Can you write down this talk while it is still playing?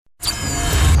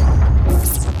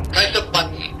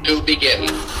to begin.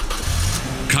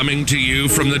 Coming to you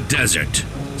from the desert,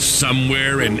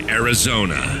 somewhere in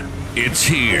Arizona. It's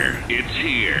here.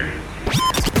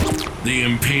 The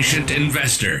Impatient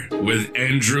Investor with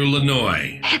Andrew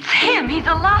Lanoy. It's him. He's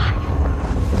alive.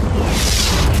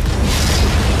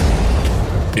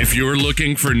 If you're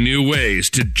looking for new ways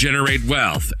to generate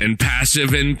wealth and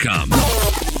passive income,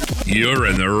 you're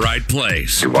in the right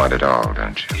place. You want it all,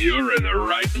 don't you? You're in the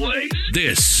right place.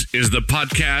 This is the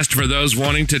podcast for those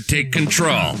wanting to take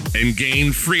control and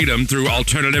gain freedom through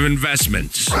alternative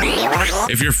investments.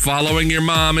 If you're following your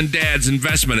mom and dad's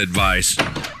investment advice,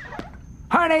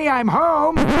 honey, I'm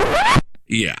home.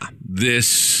 Yeah,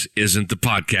 this isn't the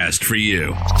podcast for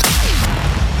you.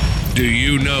 Do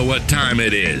you know what time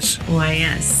it is? Why,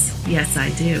 yes. Yes, I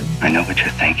do. I know what you're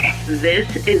thinking.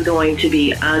 This is going to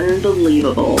be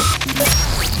unbelievable.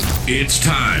 It's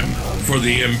time for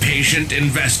the Impatient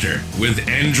Investor with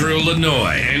Andrew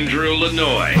Lanoy.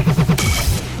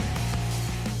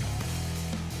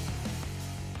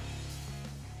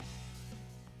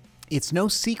 It's no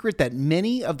secret that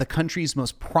many of the country's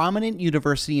most prominent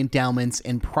university endowments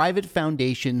and private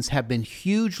foundations have been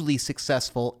hugely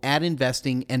successful at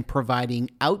investing and providing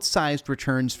outsized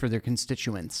returns for their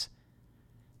constituents.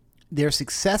 Their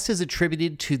success is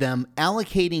attributed to them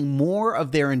allocating more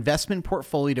of their investment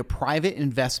portfolio to private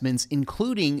investments,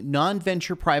 including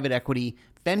non-venture private equity,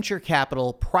 venture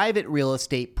capital, private real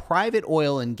estate, private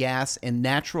oil and gas and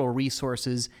natural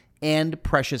resources, and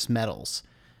precious metals.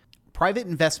 Private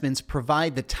investments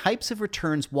provide the types of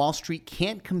returns Wall Street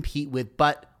can't compete with,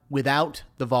 but without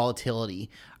the volatility.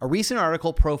 A recent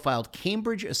article profiled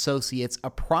Cambridge Associates, a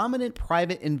prominent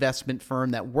private investment firm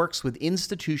that works with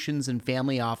institutions and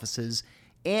family offices,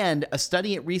 and a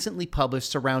study it recently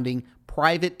published surrounding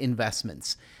private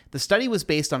investments. The study was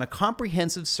based on a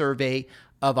comprehensive survey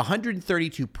of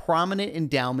 132 prominent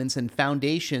endowments and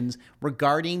foundations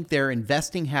regarding their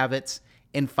investing habits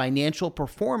and financial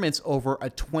performance over a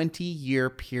 20-year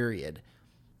period.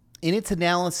 In its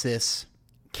analysis,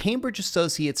 Cambridge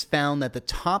Associates found that the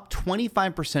top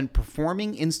 25%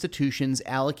 performing institutions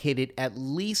allocated at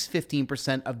least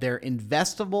 15% of their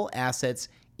investable assets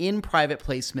in private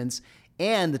placements,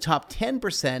 and the top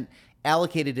 10%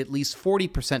 allocated at least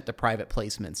 40% to private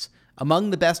placements.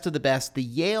 Among the best of the best, the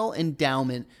Yale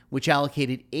Endowment, which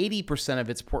allocated 80% of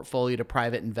its portfolio to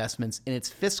private investments in its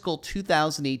fiscal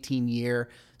 2018 year,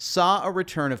 saw a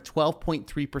return of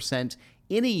 12.3%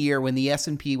 in a year when the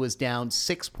S&P was down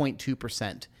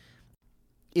 6.2%.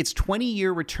 Its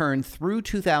 20-year return through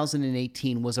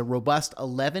 2018 was a robust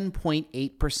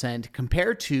 11.8%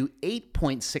 compared to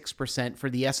 8.6% for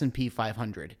the S&P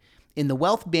 500. In the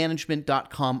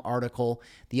wealthmanagement.com article,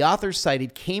 the authors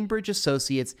cited Cambridge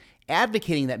Associates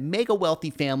advocating that mega wealthy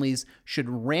families should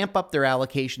ramp up their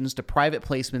allocations to private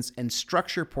placements and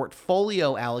structure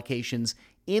portfolio allocations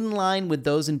in line with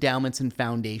those endowments and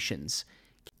foundations.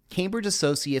 Cambridge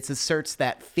Associates asserts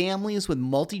that families with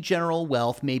multi-general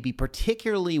wealth may be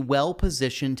particularly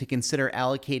well-positioned to consider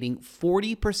allocating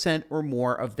 40% or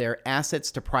more of their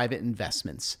assets to private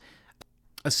investments.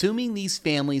 Assuming these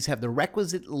families have the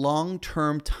requisite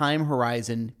long-term time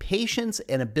horizon, patience,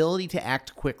 and ability to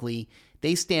act quickly,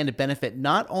 they stand to benefit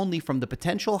not only from the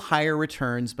potential higher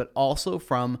returns, but also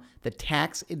from the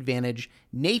tax advantage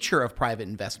nature of private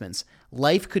investments.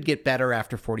 Life could get better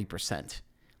after 40%.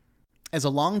 As a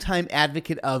longtime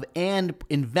advocate of and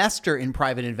investor in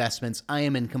private investments, I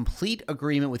am in complete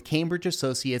agreement with Cambridge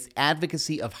Associates'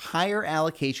 advocacy of higher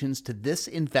allocations to this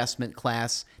investment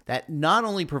class that not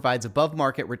only provides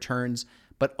above-market returns,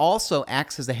 but also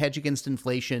acts as a hedge against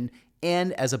inflation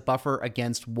and as a buffer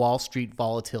against Wall Street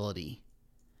volatility.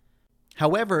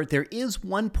 However, there is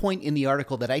one point in the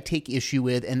article that I take issue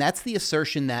with, and that's the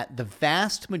assertion that the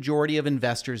vast majority of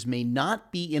investors may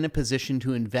not be in a position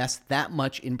to invest that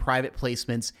much in private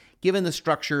placements, given the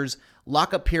structures,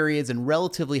 lockup periods, and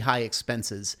relatively high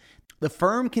expenses. The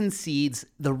firm concedes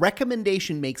the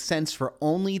recommendation makes sense for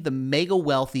only the mega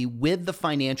wealthy with the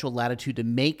financial latitude to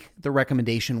make the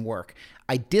recommendation work.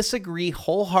 I disagree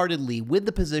wholeheartedly with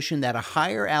the position that a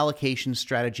higher allocation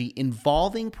strategy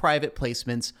involving private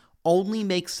placements only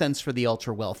makes sense for the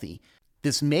ultra-wealthy.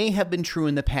 This may have been true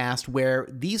in the past where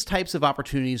these types of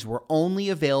opportunities were only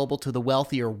available to the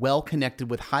wealthy or well-connected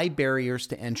with high barriers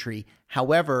to entry.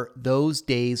 However, those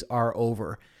days are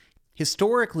over.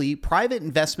 Historically, private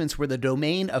investments were the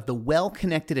domain of the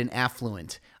well-connected and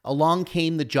affluent. Along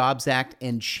came the Jobs Act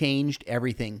and changed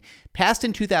everything. Passed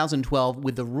in 2012,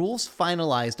 with the rules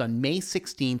finalized on May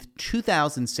 16,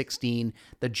 2016,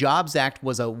 the Jobs Act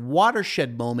was a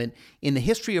watershed moment in the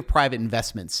history of private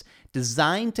investments.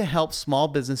 Designed to help small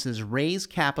businesses raise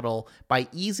capital by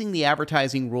easing the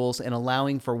advertising rules and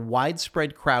allowing for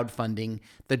widespread crowdfunding,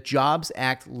 the Jobs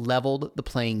Act leveled the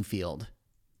playing field.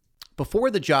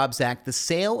 Before the Jobs Act, the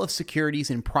sale of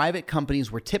securities in private companies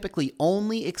were typically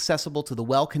only accessible to the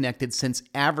well-connected since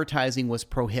advertising was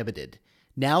prohibited.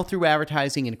 Now, through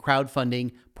advertising and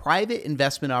crowdfunding, private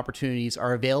investment opportunities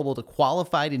are available to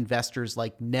qualified investors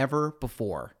like never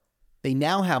before. They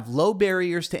now have low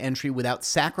barriers to entry without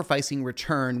sacrificing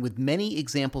return, with many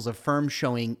examples of firms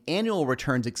showing annual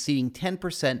returns exceeding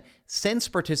 10% since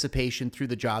participation through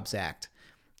the Jobs Act.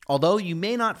 Although you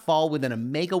may not fall within a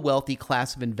mega wealthy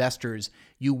class of investors,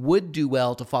 you would do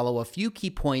well to follow a few key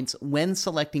points when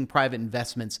selecting private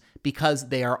investments because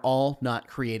they are all not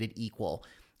created equal.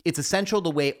 It's essential to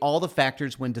weigh all the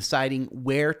factors when deciding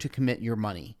where to commit your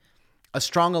money. A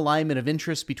strong alignment of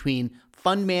interest between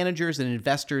fund managers and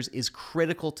investors is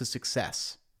critical to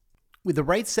success. With the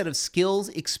right set of skills,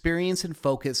 experience, and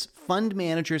focus, fund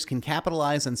managers can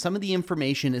capitalize on some of the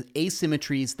information and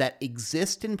asymmetries that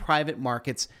exist in private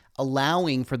markets,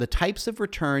 allowing for the types of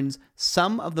returns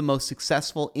some of the most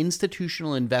successful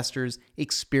institutional investors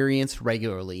experience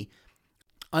regularly.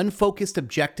 Unfocused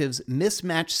objectives,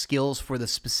 mismatched skills for the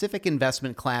specific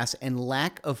investment class, and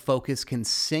lack of focus can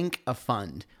sink a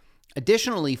fund.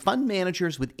 Additionally, fund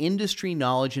managers with industry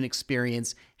knowledge and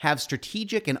experience have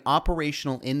strategic and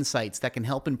operational insights that can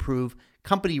help improve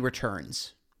company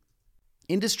returns.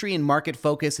 Industry and market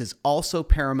focus is also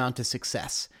paramount to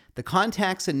success. The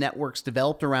contacts and networks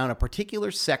developed around a particular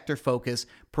sector focus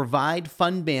provide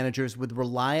fund managers with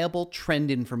reliable trend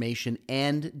information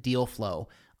and deal flow.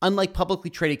 Unlike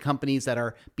publicly traded companies that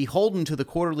are beholden to the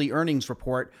quarterly earnings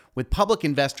report with public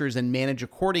investors and manage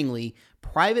accordingly,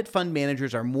 private fund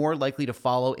managers are more likely to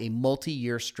follow a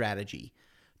multi-year strategy.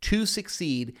 To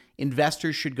succeed,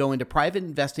 investors should go into private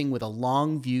investing with a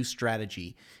long view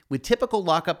strategy. With typical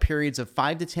lockup periods of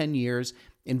 5 to 10 years,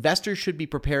 investors should be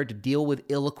prepared to deal with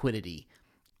illiquidity.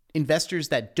 Investors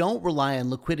that don't rely on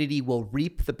liquidity will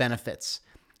reap the benefits.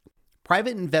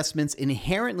 Private investments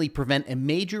inherently prevent a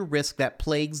major risk that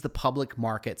plagues the public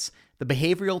markets, the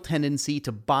behavioral tendency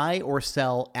to buy or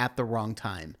sell at the wrong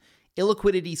time.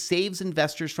 Illiquidity saves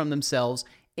investors from themselves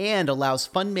and allows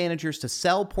fund managers to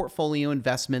sell portfolio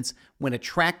investments when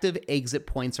attractive exit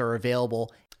points are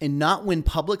available and not when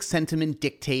public sentiment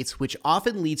dictates, which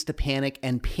often leads to panic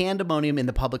and pandemonium in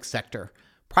the public sector.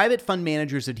 Private fund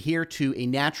managers adhere to a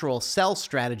natural sell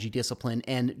strategy discipline,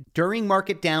 and during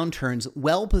market downturns,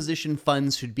 well-positioned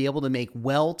funds should be able to make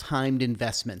well-timed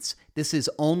investments. This is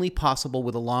only possible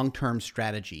with a long-term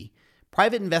strategy.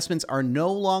 Private investments are no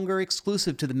longer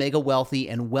exclusive to the mega wealthy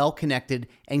and well-connected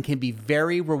and can be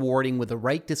very rewarding with the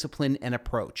right discipline and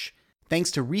approach.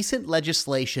 Thanks to recent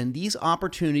legislation, these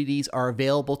opportunities are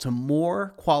available to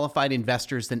more qualified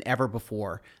investors than ever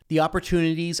before. The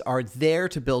opportunities are there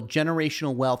to build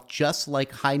generational wealth just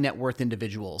like high net worth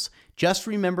individuals. Just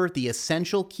remember the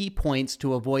essential key points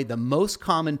to avoid the most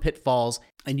common pitfalls,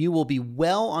 and you will be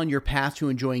well on your path to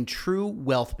enjoying true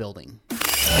wealth building.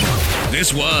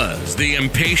 This was The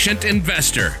Impatient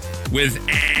Investor with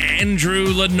Andrew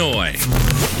Lanoy.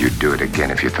 You'd do it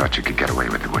again if you thought you could get away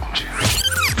with it, wouldn't you?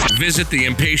 Visit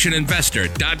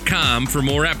theimpatientinvestor.com for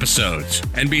more episodes,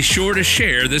 and be sure to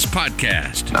share this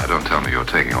podcast. Now, don't tell me you're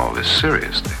taking all this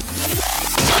seriously.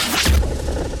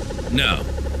 No,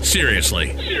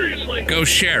 seriously. Go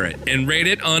share it and rate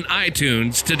it on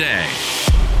iTunes today.